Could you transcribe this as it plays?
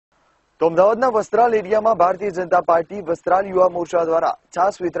તો અમદાવાદના વસ્ત્રાલ એરિયામાં ભારતીય જનતા પાર્ટી વસ્ત્રાલ યુવા મોરચા દ્વારા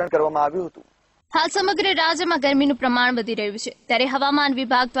છાશ વિતરણ કરવામાં આવ્યું હતું। હાલ સમગ્ર રાજ્યમાં ગરમીનું પ્રમાણ વધી રહ્યું છે, ત્યારે હવામાન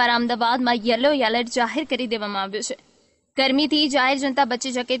વિભાગ દ્વારા અમદાવાદમાં યલો એલર્ટ જાહેર કરી દેવામાં આવ્યું છે। ગરમીથી જાહેર જનતા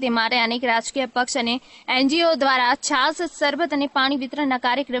બચી શકે તે માટે અનેક રાજકીય પક્ષ અને એનજીઓ દ્વારા છાશ, શરબત અને પાણી વિતરણના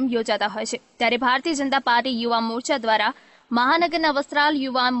કાર્યક્રમ યોજાતા હોય છે। ત્યારે ભારતીય જનતા પાર્ટી યુવા મોરચા દ્વારા મહાનગરના વસ્ત્રાલ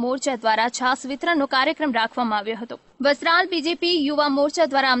યુવા મોરચા દ્વારા છાશ વિતરણનો કાર્યક્રમ રાખવામાં આવ્યો હતો। વસ્ત્રાલ B.J.P યુવા મોરચા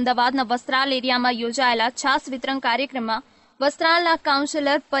દ્વારા અમદાવાદના વસ્ત્રાલ એરિયામાં યોજાયેલા છાશ વિતરણ કાર્યક્રમમાં વસ્ત્રાલના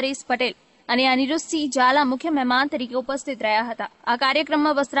કાઉન્સિલર પરેશ પટેલ અને અનિરુદ્ધસિંહ ઝાલા મુખ્ય મહેમાન તરીકે ઉપસ્થિત રહ્યા હતા। આ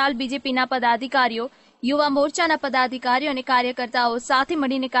કાર્યક્રમમાં વસ્ત્રાલ B.J.Pના પદાધિકારીઓ, યુવા મોરચાના પદાધિકારીઓ અને કાર્યકર્તાઓ સાથે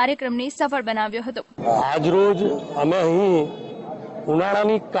મળીને કાર્યક્રમને સફળ બનાવ્યો હતો। આજરોજ અમે અહીં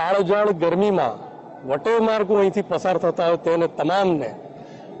ઉનાળાની કાળઝાળ ગરમીમાં વટે માર્ગો અહીંથી પસાર થતા હોય તેને તમામને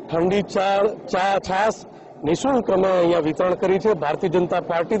ઠંડી છાશ નિઃશુલ્ક અમે અહીંયા વિતરણ કરી છે। ભારતીય જનતા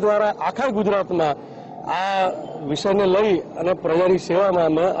પાર્ટી દ્વારા આખા ગુજરાતમાં આ વિષયને લઈ અને પ્રજાની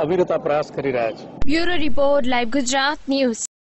સેવામાં અમે અવિરત પ્રયાસ કરી રહ્યા છીએ। Bureau report, live Gujarat news.